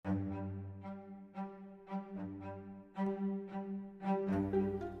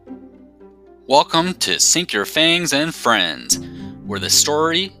Welcome to Sink Your Fangs and Friends, where the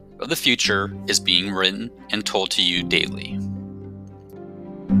story of the future is being written and told to you daily.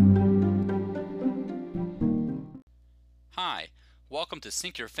 Hi, welcome to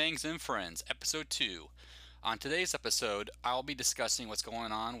Sink Your Fangs and Friends, Episode 2. On today's episode, I'll be discussing what's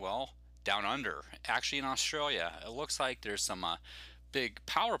going on, down under, actually in Australia. It looks like there's some big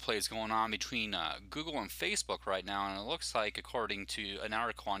power plays going on between Google and Facebook right now, and it looks like, according to an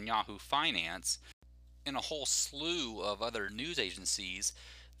article on Yahoo Finance, and a whole slew of other news agencies,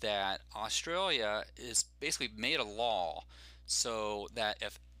 that Australia is basically made a law so that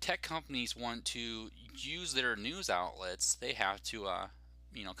if tech companies want to use their news outlets, they have to,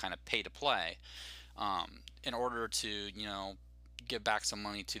 kind of pay to play in order to, give back some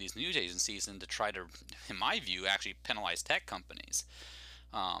money to these news agencies and to try to, in my view, actually penalize tech companies.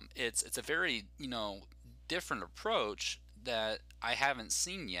 It's a very different approach that I haven't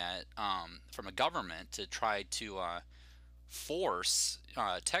seen yet from a government to try to force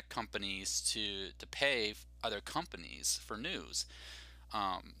tech companies to pay other companies for news.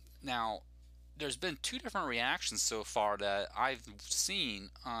 Now, there's been two different reactions so far that I've seen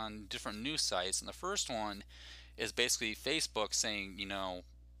on different news sites, and the first one is basically Facebook saying,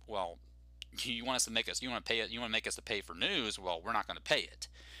 well, you want us to make us, you want to pay it, you want to make us to pay for news. Well, we're not going to pay it.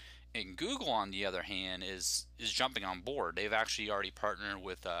 And Google, on the other hand, is jumping on board. They've actually already partnered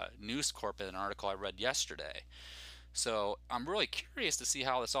with News Corp in an article I read yesterday. So I'm really curious to see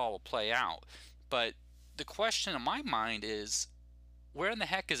how this all will play out. But the question in my mind is, where in the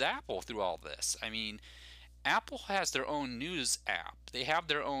heck is Apple through all this? I mean, Apple has their own news app. They have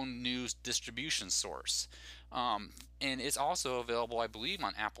their own news distribution source. And it's also available, I believe,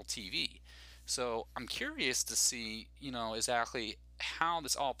 on Apple TV. So I'm curious to see, exactly how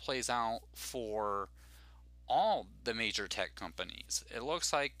this all plays out for all the major tech companies. It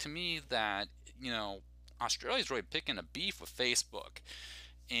looks like to me that, Australia's really picking a beef with Facebook.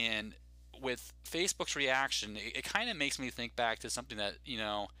 And with Facebook's reaction, it kind of makes me think back to something that,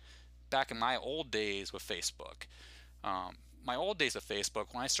 back in my old days with Facebook. My old days of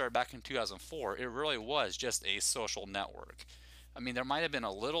Facebook, when I started back in 2004, it really was just a social network. I mean, there might have been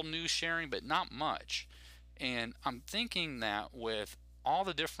a little news sharing, but not much. And I'm thinking that with all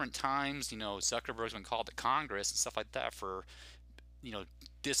the different times, Zuckerberg's been called to Congress and stuff like that for, you know,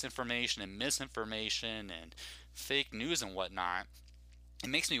 disinformation and misinformation and fake news and whatnot, it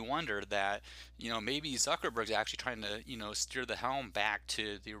makes me wonder that, maybe Zuckerberg's actually trying to, steer the helm back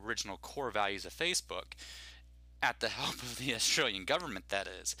to the original core values of Facebook at the help of the Australian government, that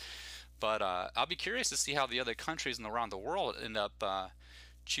is. But I'll be curious to see how the other countries around the world end up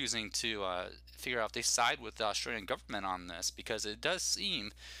choosing to figure out if they side with the Australian government on this, because it does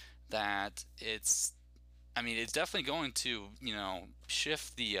seem that it's definitely going to,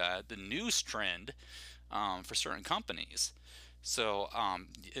 shift the news trend for certain companies. So I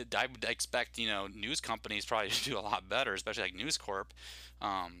would expect, news companies probably to do a lot better, especially like News Corp.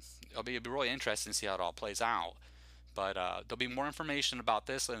 It'll be really interesting to see how it all plays out. But there'll be more information about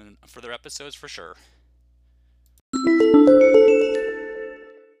this in further episodes for sure.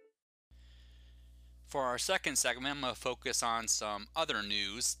 For our second segment, I'm going to focus on some other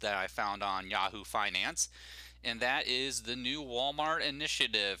news that I found on Yahoo Finance, and that is the new Walmart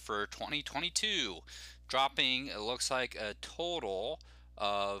initiative for 2022, dropping, it looks like, a total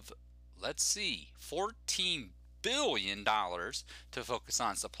of, let's see, $14 billion to focus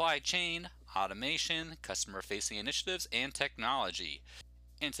on supply chain, automation, customer facing initiatives, and technology.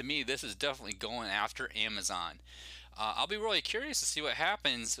 And to me, this is definitely going after Amazon. I'll be really curious to see what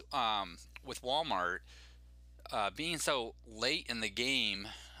happens with Walmart being so late in the game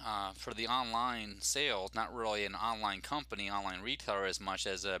for the online sales, not really an online company, online retailer as much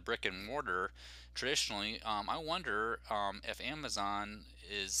as a brick and mortar traditionally. I wonder if Amazon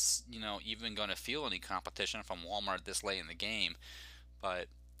is, even going to feel any competition from Walmart this late in the game. But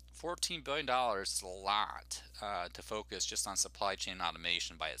 $14 billion is a lot to focus just on supply chain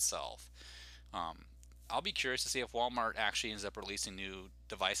automation by itself. Um, I'll be curious to see if Walmart actually ends up releasing new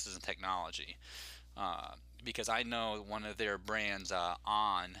devices and technology. Uh, because I know one of their brands, I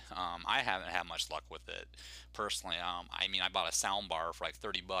haven't had much luck with it personally. I bought a sound bar for like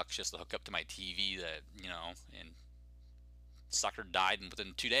 $30 just to hook up to my TV that, and sucker died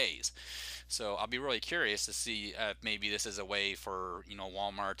within 2 days. So I'll be really curious to see if maybe this is a way for,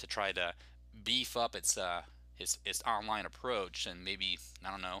 Walmart to try to beef up its online approach, and maybe,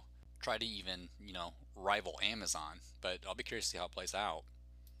 I don't know, try to even, rival Amazon. But I'll be curious to see how it plays out.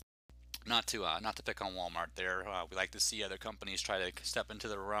 Not to pick on Walmart there. We like to see other companies try to step into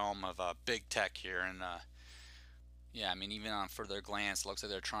the realm of big tech here, and Yeah, I mean, even on further glance, it looks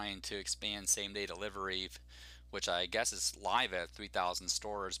like they're trying to expand same-day delivery, which I guess is live at 3,000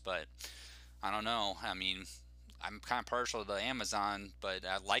 stores, but I don't know. I mean, I'm kind of partial to Amazon, but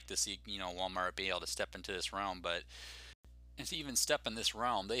I'd like to see, Walmart be able to step into this realm. But and to even step in this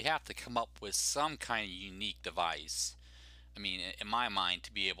realm, they have to come up with some kind of unique device. I mean, in my mind,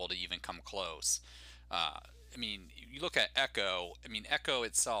 to be able to even come close. I mean, you look at Echo. I mean, Echo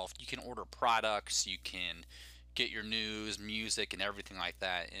itself, you can order products, you can get your news, music, and everything like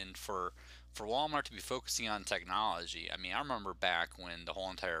that. And for Walmart to be focusing on technology, I mean, I remember back when the whole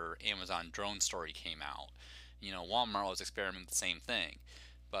entire Amazon drone story came out. Walmart was experimenting with the same thing,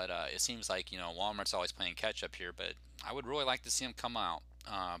 but it seems like Walmart's always playing catch up here. But I would really like to see them come out.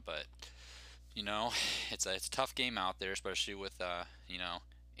 But you know, it's a tough game out there, especially with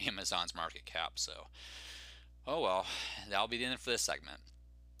Amazon's market cap. So, oh well, that'll be the end for this segment.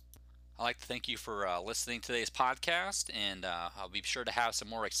 I'd like to thank you for listening to today's podcast, and I'll be sure to have some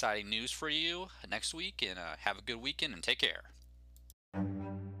more exciting news for you next week. And have a good weekend and take care.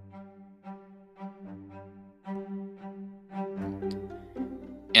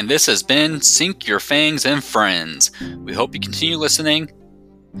 And this has been Sink Your Fangs and Friends. We hope you continue listening.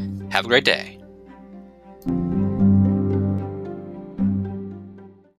 Have a great day.